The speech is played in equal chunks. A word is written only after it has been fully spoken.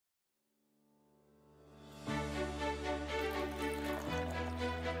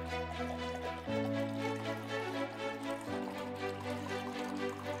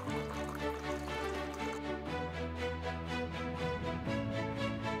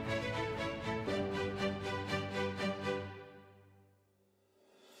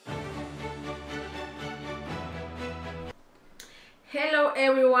Hello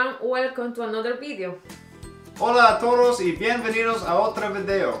everyone, welcome to another video. Hola a todos y bienvenidos a otro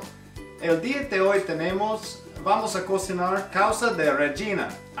video. El día de hoy vamos a cocinar causa de rellena,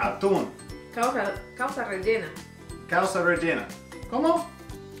 atún. Causa rellena. Causa rellena. ¿Cómo?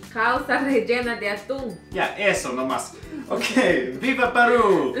 Causa rellena de atún. Yeah, eso nomás. Okay, viva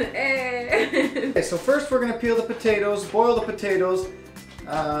Peru! Okay, so first we're going to peel the potatoes, boil the potatoes,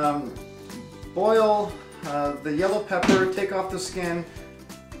 boil the yellow pepper, take off the skin,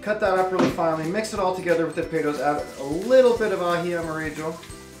 cut that up really finely, mix it all together with the potatoes, add a little bit of ají amarillo,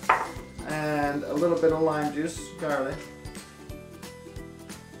 and a little bit of lime juice, garlic.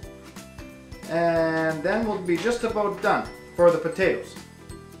 And then we'll be just about done for the potatoes.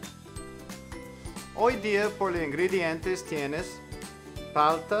 Hoy día por los ingredientes tienes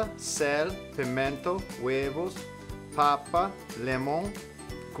palta, sal, pimiento, huevos, papa, limón,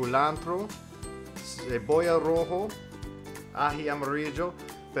 cilantro, cebolla rojo, ají amarillo,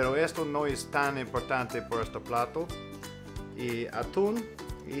 pero esto no es tan importante por este plato, y atún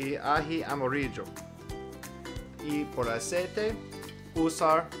y ají amarillo. Y por aceite,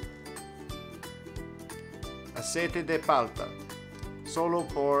 usar aceite de palta, solo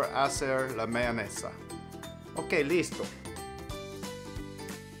por hacer la mayonesa. Ok, listo.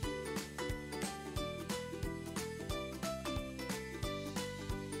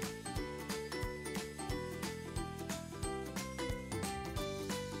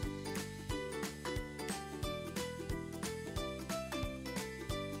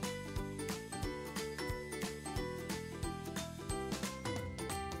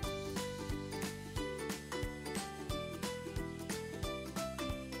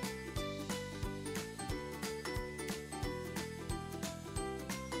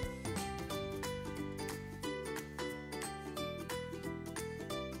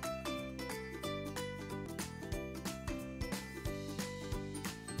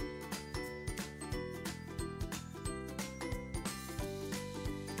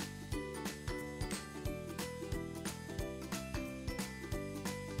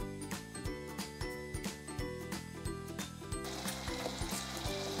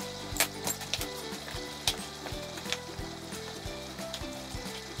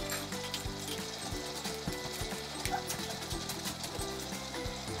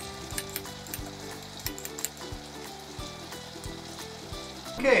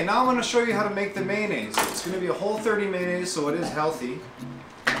 Okay, now I'm going to show you how to make the mayonnaise. It's going to be a Whole30 mayonnaise, so it is healthy.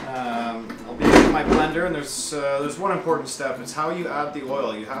 I'll be using my blender, and there's one important step. It's how you add the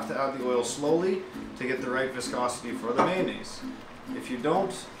oil. You have to add the oil slowly to get the right viscosity for the mayonnaise. If you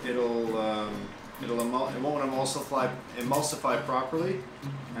don't, it won't emulsify properly,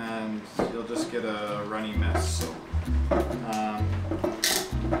 and you'll just get a runny mess. So.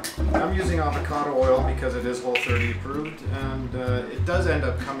 I'm using avocado oil because it is Whole30 approved, and it does end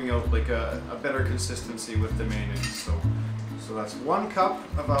up coming out like a better consistency with the mayonnaise. So that's 1 cup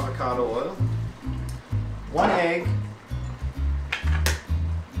of avocado oil, 1 egg,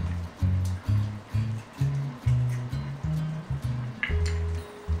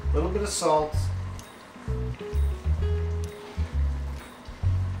 a little bit of salt,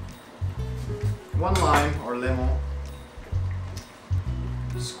 1 lime or lemon.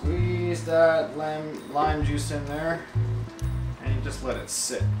 Squeeze that lime juice in there, and you just let it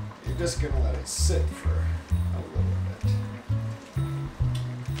sit. You're just going to let it sit for a little bit.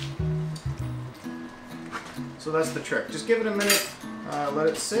 So that's the trick. Just give it a minute, let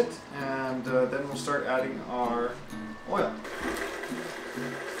it sit, and then we'll start adding our oil.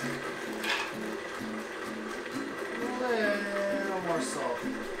 A little more salt.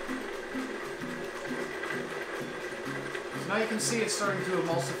 Now you can see it's starting to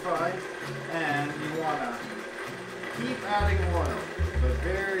emulsify, and you want to keep adding oil, but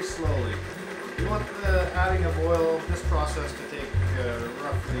very slowly. You want the adding of oil, this process, to take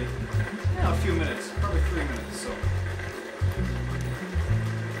roughly a few minutes, probably 3 minutes. So.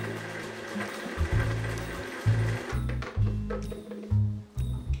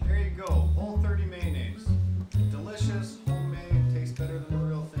 There you go, Whole30 mayonnaise. Delicious, homemade, tastes better than the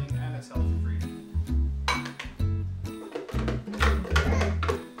real thing, and it's healthy for you.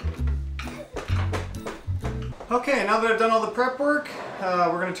 Okay, now that I've done all the prep work,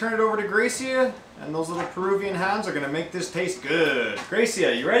 we're going to turn it over to Grecia, and those little Peruvian hands are going to make this taste good.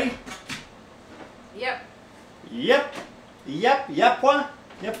 Grecia, you ready? Yep. Yep. Yep. Yep. What?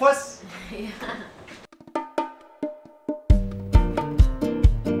 Yep. What? Yeah.